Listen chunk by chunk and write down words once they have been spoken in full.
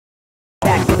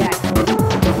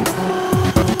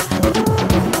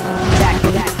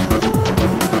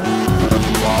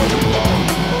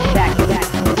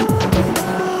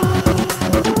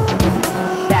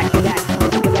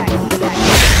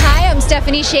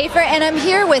Schaefer, and I'm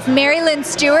here with Lynne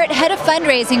Stewert, Head of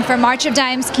Fundraising for March of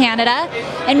Dimes Canada.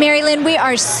 And Lynne, we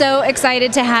are so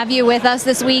excited to have you with us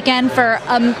this weekend for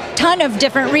a ton of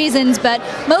different reasons, but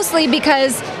mostly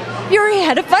because you're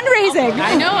head of fundraising.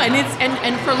 I know,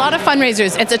 and for a lot of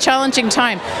fundraisers, it's a challenging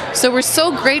time. So we're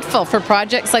so grateful for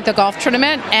projects like the golf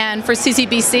tournament and for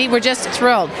CCBC. We're just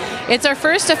thrilled. It's our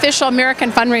first official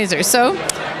American fundraiser, so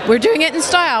we're doing it in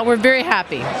style. We're very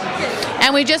happy.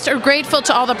 And we just are grateful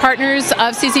to all the partners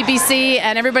of CCBC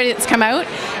and everybody that's come out.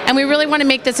 And we really want to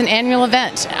make this an annual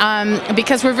event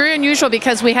because we're very unusual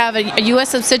because we have a U.S.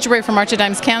 subsidiary for March of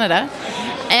Dimes Canada.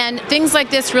 And things like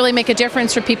this really make a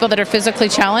difference for people that are physically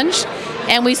challenged.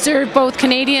 And we serve both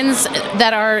Canadians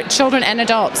that are children and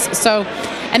adults.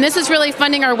 And this is really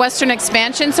funding our Western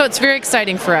expansion, so it's very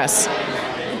exciting for us.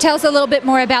 Tell us a little bit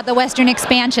more about the Western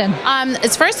expansion.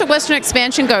 As far as the Western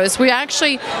expansion goes, we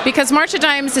actually, because March of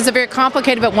Dimes is a very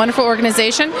complicated but wonderful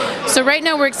organization, so right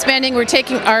now we're expanding, we're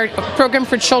taking our program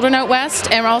for children out west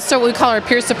and also what we call our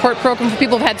peer support program for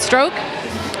people who've had stroke.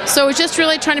 So we're just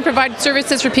really trying to provide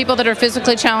services for people that are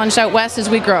physically challenged out west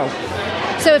as we grow.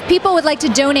 So if people would like to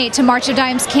donate to March of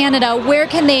Dimes Canada, where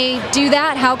can they do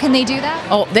that? How can they do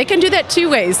that? Oh, they can do that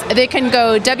two ways. They can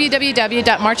go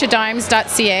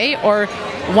www.marchofdimes.ca or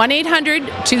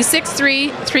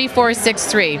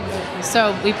 1-800-263-3463.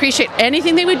 So we appreciate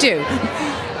anything they would do.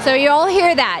 So you all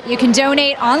hear that. You can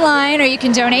donate online or you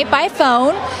can donate by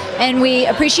phone. And we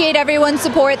appreciate everyone's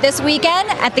support this weekend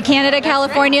at the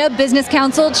Canada-California Business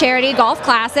Council Charity Golf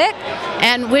Classic.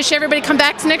 And wish everybody come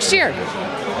back next year.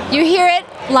 You hear it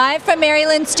live from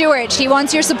Lynne Stewert. She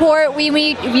wants your support. We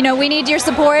need your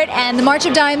support, and the March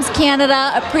of Dimes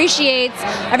Canada appreciates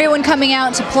everyone coming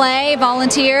out to play,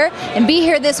 volunteer, and be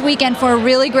here this weekend for a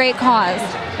really great cause.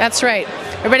 That's right.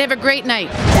 Everybody have a great night.